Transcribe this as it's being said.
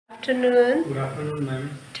afternoon. Good afternoon, ma'am.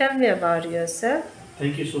 Tell me about yourself.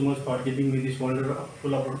 Thank you so much for giving me this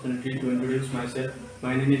wonderful opportunity to introduce myself.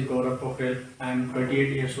 My name is Gaurab Pokhrel. I am 28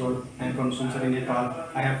 years old. I am from Sunsari, Nepal.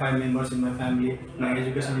 I have 5 members in my family. My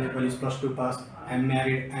education level is +2 pass. I am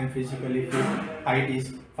married. I am physically fit. Height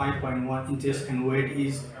is 5.1 inches and weight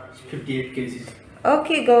is 58 kgs.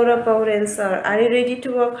 Okay, Gaurab Pokhrel sir, are you ready to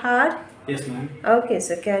work hard? Yes, ma'am. Okay,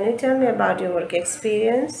 so can you tell me about your work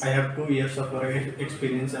experience? I have 2 years of work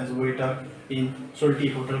experience as a waiter in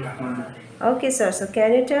Solti Hotel, Kathmandu. Okay, sir, so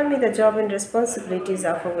can you tell me the job and responsibilities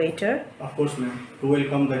of a waiter? Of course, ma'am. To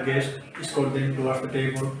welcome the guests, escort them towards the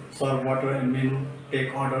table, serve water and menu, take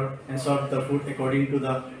order, and serve the food according to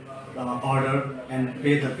the order, and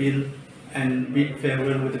pay the bill, and bid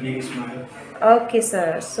farewell with a big smile. Okay,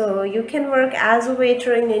 sir, so you can work as a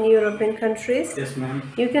waiter in any European countries? Yes, ma'am.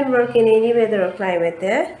 You can work in any weather or climate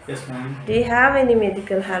there? Yes, ma'am. Do you have any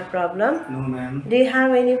medical health problem? No, ma'am. Do you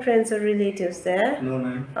have any friends or relatives there? No,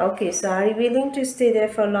 ma'am. Okay, so are you willing to stay there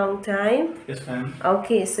for a long time? Yes, ma'am.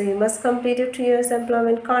 Okay, so you must complete a 2 years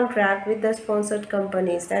employment contract with the sponsored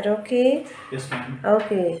company. Is that okay? Yes, ma'am.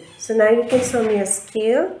 Okay, so now you can show me a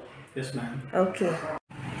skill. Yes, ma'am. Okay.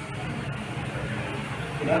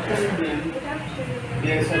 Good afternoon, ma'am. Good afternoon.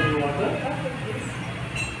 May I serve you water? Okay, please.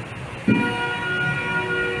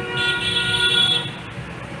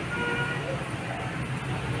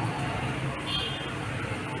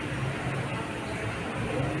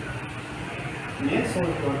 May I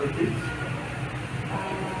serve you water, please?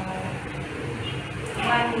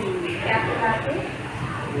 One cafe latte.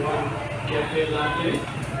 One cafe latte.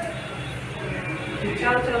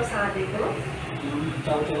 Chow chow sadeko.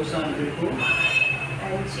 Chow chow sandwich.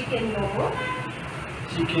 And chicken momo.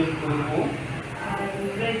 Chicken momo. And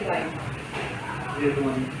red wine. Red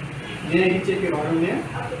one. May I check your order, ma'am?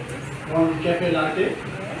 Okay, please. One cafe latte.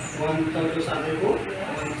 Yes. One chow chow sandwich. One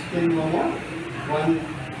chicken momo. One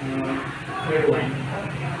red wine.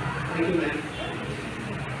 Thank you, ma'am.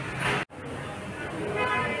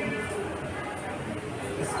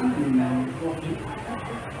 Excuse me, ma'am. Coffee.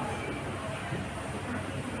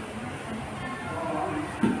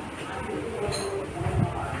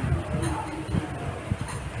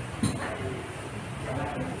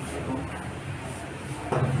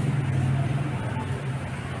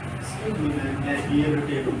 Excuse me, ma'am. May I clear the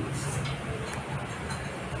table?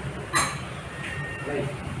 Right.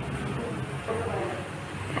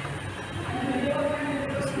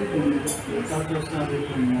 Excuse me, ma'am. Chow chow sandwich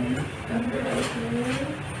for a moment. Thank you so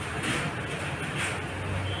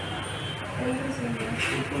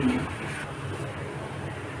much.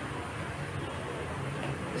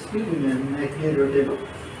 Excuse me, ma'am. May I clear your table?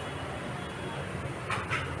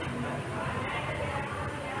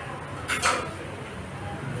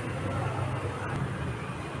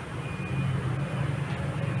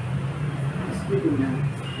 Excuse me, ma'am.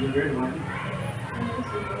 Your red wine. Thank you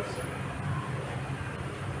so much.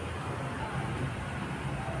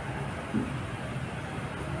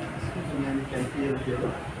 Excuse me, ma'am. Can I clear your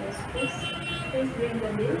table? Yes, please. Please bring the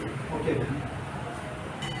bill. Okay, ma'am.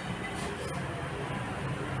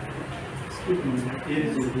 Excuse me, ma'am. Here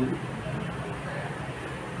is your bill.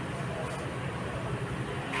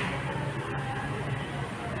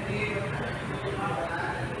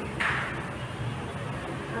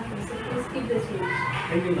 Okay, so please keep the change.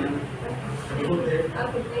 Thank you, ma'am. Have a good day.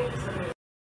 Okay, thank you so much.